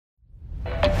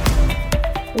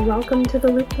Welcome to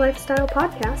the Loop Lifestyle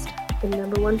Podcast, the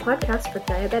 #1 podcast for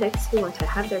diabetics who want to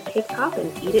have their cake pop and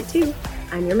eat it too.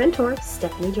 I'm your mentor,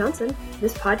 Stephanie Johnson.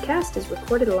 This podcast is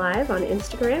recorded live on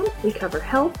Instagram. We cover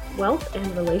health, wealth, and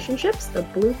relationships, the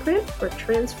blueprint for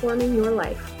transforming your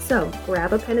life. So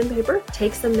grab a pen and paper,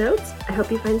 take some notes. I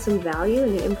hope you find some value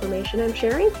in the information I'm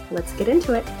sharing. Let's get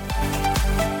into it.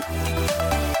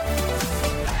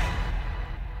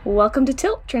 Welcome to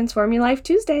Tilt, Transform Your Life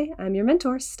Tuesday. I'm your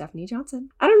mentor, Stephanie Johnson.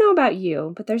 I don't know about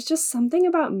you, but there's just something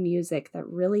about music that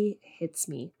really hits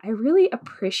me. I really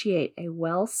appreciate a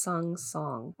well-sung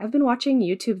song. I've been watching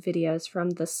YouTube videos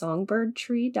from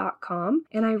thesongbirdtree.com,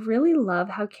 and I really love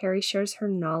how Carrie shares her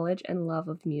knowledge and love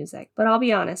of music. But I'll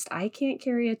be honest, I can't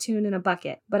carry a tune in a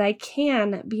bucket, but I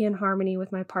can be in harmony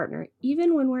with my partner,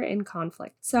 even when we're in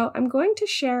conflict. So I'm going to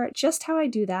share just how I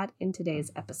do that in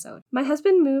today's episode. My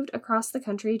husband moved across the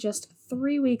country just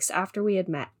 3 weeks after we had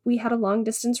met. We had a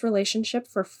long-distance relationship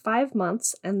for 5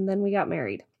 months, and then we got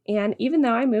married. And even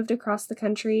though I moved across the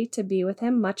country to be with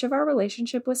him, much of our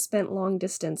relationship was spent long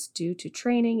distance due to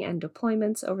training and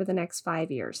deployments over the next 5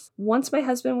 years. Once my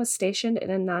husband was stationed in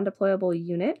a non-deployable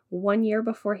unit, 1 year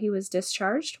before he was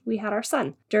discharged, we had our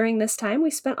son. During this time,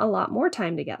 we spent a lot more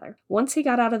time together. Once he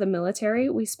got out of the military,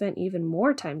 we spent even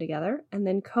more time together, and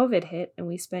then COVID hit and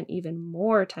we spent even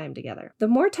more time together. The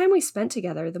more time we spent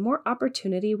together, the more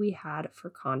opportunity we had for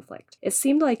conflict. It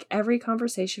seemed like every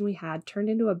conversation we had turned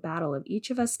into a battle of each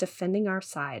of us defending our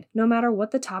side, no matter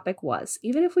what the topic was,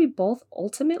 even if we both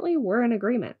ultimately were in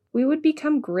agreement. We would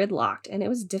become gridlocked, and it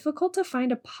was difficult to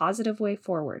find a positive way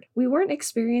forward. We weren't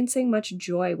experiencing much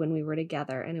joy when we were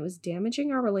together, and it was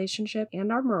damaging our relationship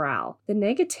and our morale. The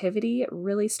negativity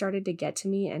really started to get to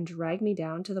me and drag me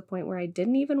down to the point where I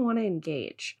didn't even want to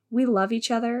engage. We love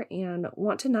each other and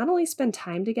want to not only spend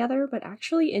time together, but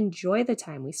actually enjoy the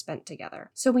time we spent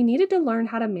together. So we needed to learn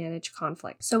how to manage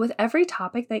conflict. So with every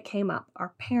topic that came up,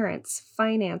 our parents,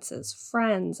 finances,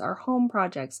 friends, our home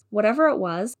projects, whatever it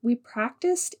was, we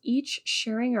practiced each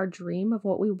sharing our dream of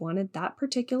what we wanted that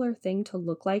particular thing to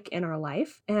look like in our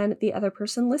life, and the other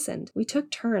person listened. We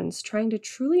took turns trying to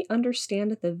truly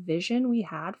understand the vision we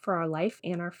had for our life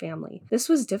and our family. This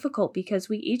was difficult because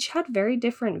we each had very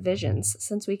different visions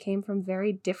since we came from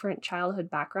very different childhood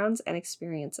backgrounds and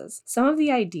experiences. Some of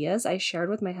the ideas I shared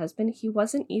with my husband, he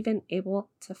wasn't even able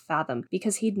to fathom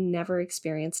because he'd never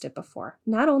experienced it before.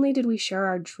 Not only did we share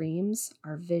our dreams,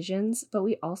 our visions, but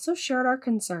we also shared our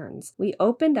concerns. We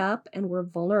opened up and were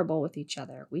vulnerable with each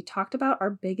other. We talked about our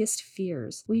biggest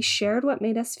fears. We shared what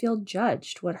made us feel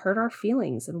judged, what hurt our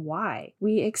feelings, and why.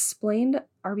 We explained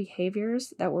our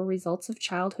behaviors that were results of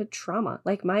childhood trauma,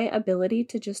 like my ability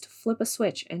to just flip a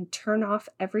switch and turn off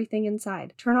everything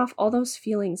inside, turn off all those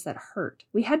feelings that hurt.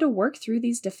 We had to work through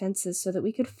these defenses so that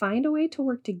we could find a way to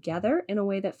work together in a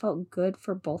way that felt good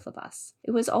for both of us. It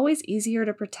was always easier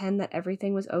to pretend that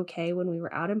everything was okay when we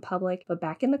were out in public, but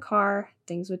back in the car,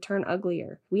 things would turn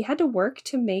uglier. We had to work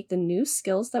to make the new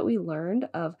skills that we learned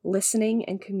of listening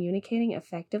and communicating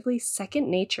effectively second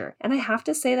nature. And I have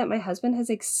to say that my husband has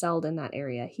excelled in that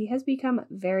area. He has become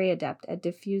very adept at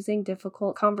diffusing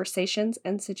difficult conversations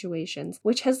and situations,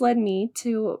 which has led me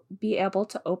to be able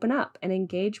to open up and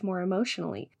engage more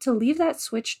emotionally, to leave that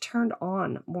switch turned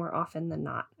on more often than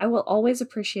not. I will always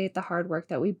appreciate the hard work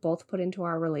that we both put into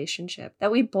our relationship,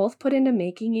 that we both put into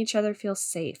making each other feel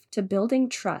safe, to building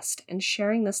trust and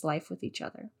sharing this life with each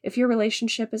other. If your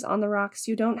relationship is on the rocks,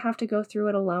 you don't have to go through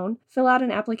it alone. Fill out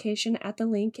an application at the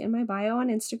link in my bio on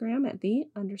Instagram at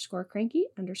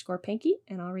the_cranky_panky,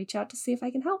 and I'll reach out to see if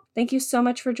I can help. Thank you so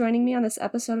much for joining me on this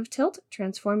episode of Tilt,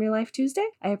 Transform Your Life Tuesday.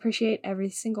 I appreciate every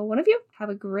single one of you. Have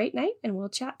a great night, and we'll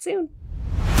chat soon.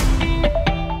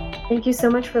 Thank you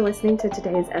so much for listening to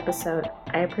today's episode.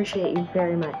 I appreciate you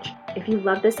very much. If you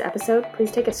love this episode,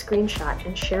 please take a screenshot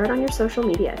and share it on your social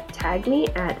media. Tag me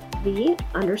at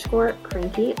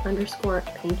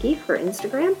the_cranky_panky for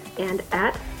Instagram and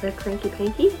at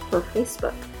 @thecrankypanky for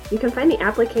Facebook. You can find the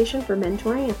application for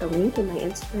mentoring at the link in my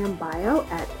Instagram bio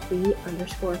at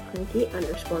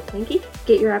the_cranky_panky.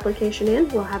 Get your application in,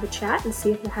 we'll have a chat and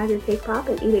see if the Have Your Cake Pop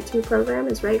and Eat It Too program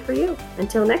is right for you.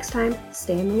 Until next time,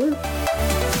 stay in the loop.